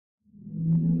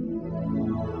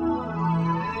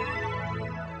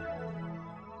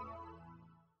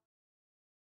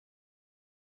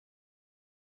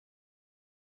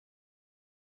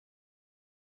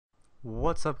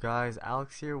What's up guys,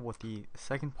 Alex here with the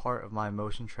second part of my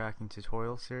motion tracking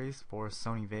tutorial series for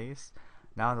Sony Vegas.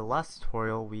 Now in the last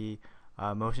tutorial we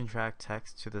motion tracked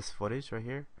text to this footage right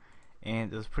here,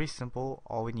 and it was pretty simple.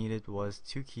 All we needed was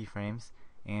two keyframes,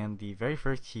 and the very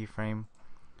first keyframe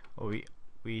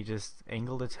we just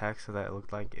angled the text so that it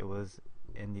looked like it was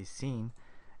in the scene,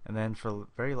 and then for the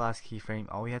very last keyframe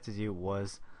all we had to do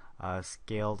was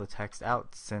scale the text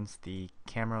out since the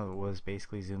camera was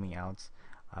basically zooming out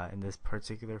in this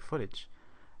particular footage.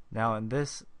 Now in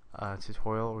this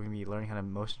tutorial we're going to be learning how to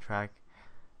motion track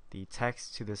the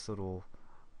text to this little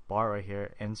bar right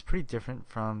here, and it's pretty different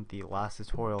from the last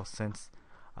tutorial since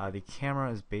the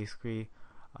camera is basically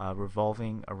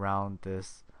revolving around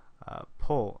this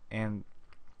pole, and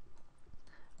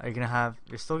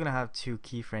you're still gonna have two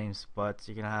keyframes, but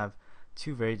you're gonna have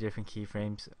two very different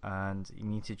keyframes, and you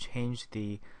need to change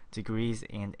the degrees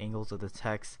and angles of the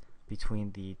text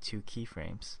between the two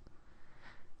keyframes.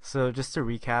 So just to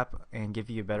recap and give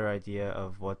you a better idea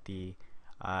of what the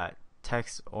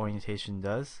text orientation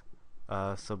does,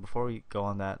 so before we go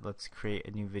on that, let's create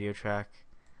a new video track,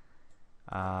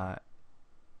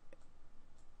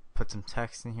 put some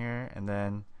text in here, and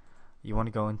then you want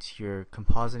to go into your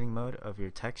compositing mode of your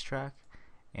text track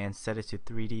and set it to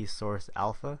 3D source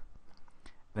alpha.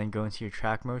 Then go into your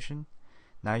track motion.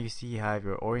 Now you see you have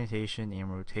your orientation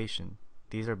and rotation.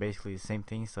 These are basically the same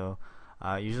thing, so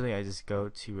usually I just go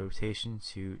to rotation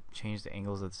to change the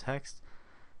angles of the text.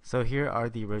 So here are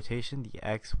the rotation, the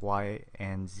X, Y,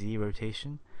 and Z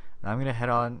rotation. Now I'm going to head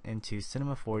on into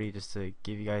Cinema 4D just to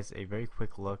give you guys a very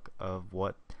quick look of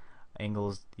what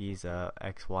angles these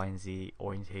X, Y, and Z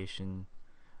orientation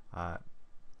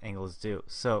angles do.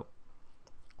 So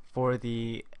for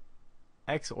the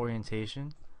X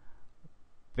orientation,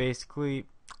 basically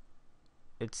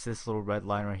it's this little red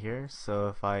line right here. So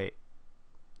if I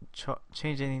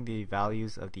change any of the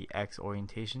values of the X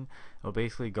orientation, it'll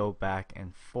basically go back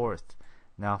and forth.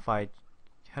 Now if I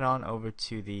head on over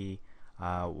to the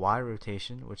Y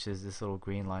rotation, which is this little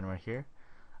green line right here,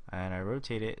 and I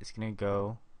rotate it, it's going to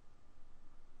go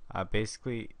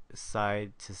basically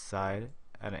side to side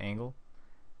at an angle.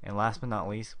 And last but not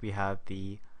least, we have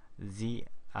the Z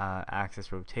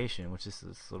axis rotation, which is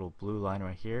this little blue line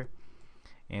right here,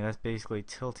 and that's basically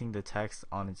tilting the text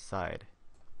on its side.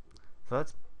 So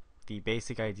that's the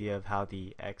basic idea of how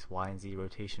the X, Y, and Z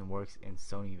rotation works in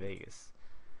Sony Vegas.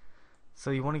 So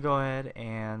you want to go ahead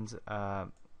and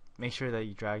make sure that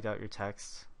you dragged out your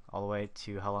text all the way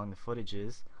to how long the footage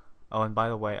is. Oh, and by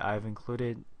the way, I've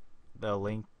included the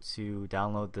link to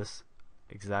download this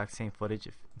exact same footage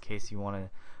in case you want to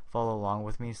follow along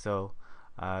with me. So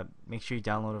make sure you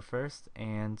download it first,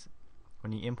 and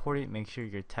when you import it, make sure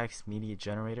your text media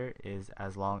generator is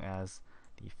as long as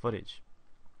the footage.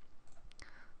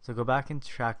 So go back into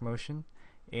track motion,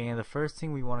 and the first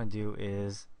thing we want to do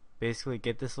is basically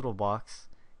get this little box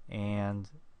and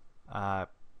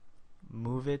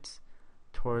move it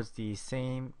towards the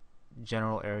same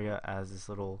general area as this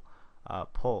little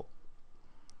pole.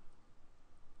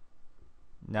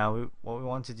 Now what we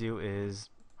want to do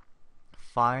is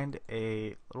find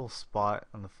a little spot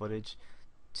on the footage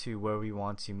to where we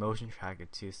want to motion track it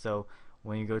to. So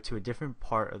when you go to a different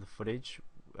part of the footage,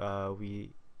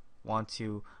 we want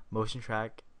to motion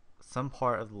track some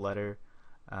part of the letter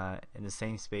in the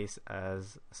same space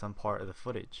as some part of the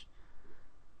footage.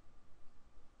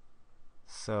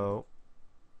 So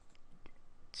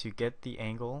to get the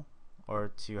angle,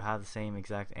 or to have the same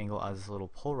exact angle as this little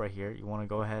pole right here, you want to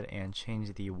go ahead and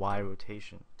change the Y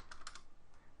rotation.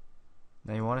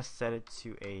 Now you want to set it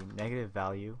to a negative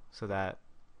value so that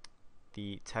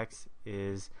the text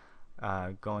is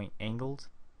going angled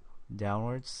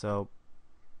downwards, so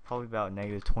probably about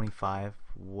 -25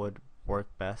 would work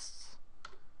best.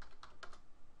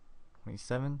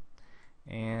 27,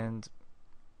 and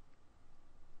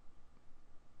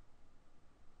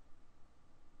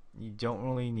you don't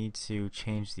really need to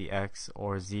change the X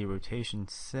or Z rotation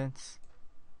since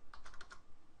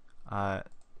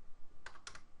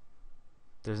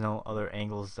there's no other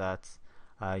angles that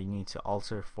you need to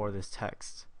alter for this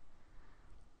text.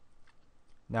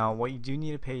 Now what you do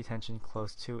need to pay attention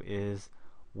close to is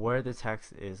where the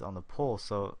text is on the pole.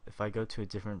 So if I go to a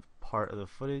different part of the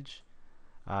footage,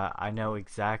 I know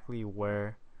exactly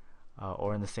where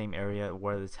or in the same area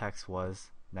where the text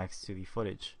was next to the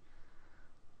footage.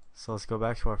 So let's go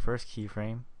back to our first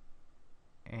keyframe,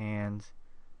 and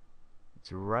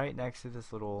it's right next to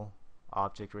this little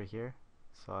object right here,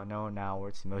 so I know now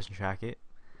where to motion track it.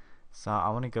 So I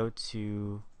want to go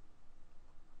to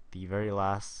the very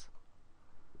last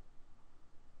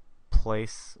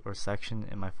place or section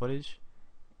in my footage,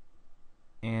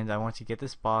 and I want to get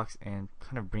this box and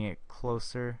kind of bring it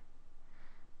closer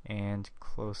and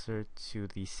closer to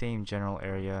the same general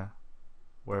area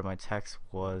where my text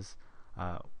was,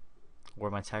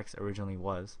 where my text originally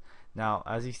was. Now,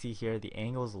 as you see here, the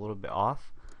angle is a little bit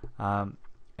off,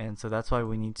 and so that's why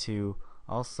we need to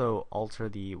also alter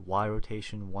the Y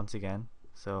rotation once again.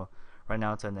 So right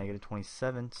now it's at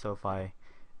 -27, so if I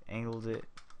angled it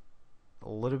a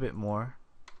little bit more,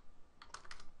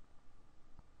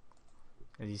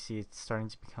 as you see, it's starting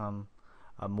to become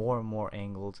more and more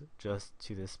angled just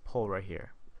to this pole right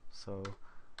here. So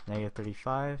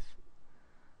 -35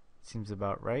 seems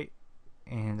about right,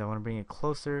 and I want to bring it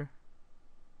closer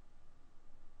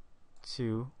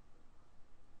to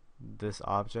this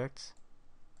object,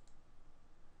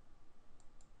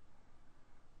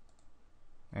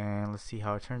 and let's see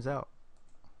how it turns out.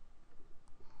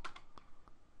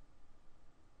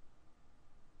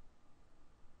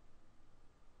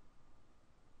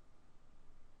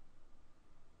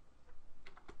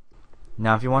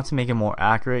 Now if you want to make it more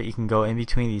accurate, you can go in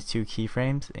between these two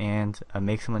keyframes and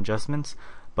make some adjustments,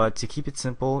 but to keep it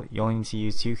simple, you only need to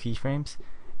use 2 keyframes,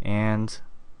 and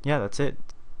yeah, that's it.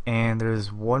 And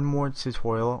there's one more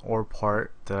tutorial or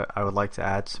part that I would like to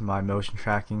add to my motion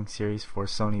tracking series for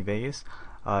Sony Vegas.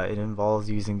 It involves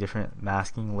using different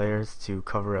masking layers to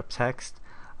cover up text,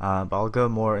 but I'll go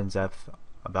more in depth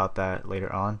about that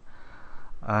later on.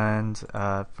 And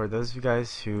for those of you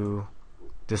guys who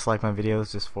dislike my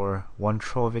videos just for one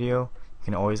troll video, you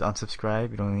can always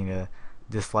unsubscribe. You don't need to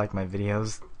dislike my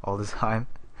videos all the time.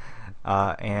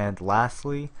 And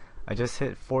lastly, I just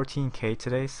hit 14K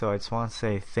today, so I just want to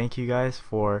say thank you guys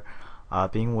for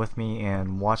being with me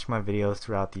and watching my videos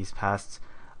throughout these past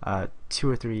 2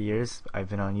 or 3 years I've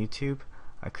been on YouTube.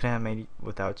 I couldn't have made it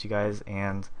without you guys,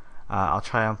 and I'll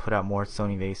try and put out more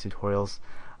Sony Vegas tutorials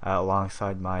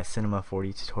alongside my Cinema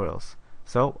 4D tutorials.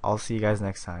 So I'll see you guys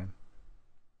next time.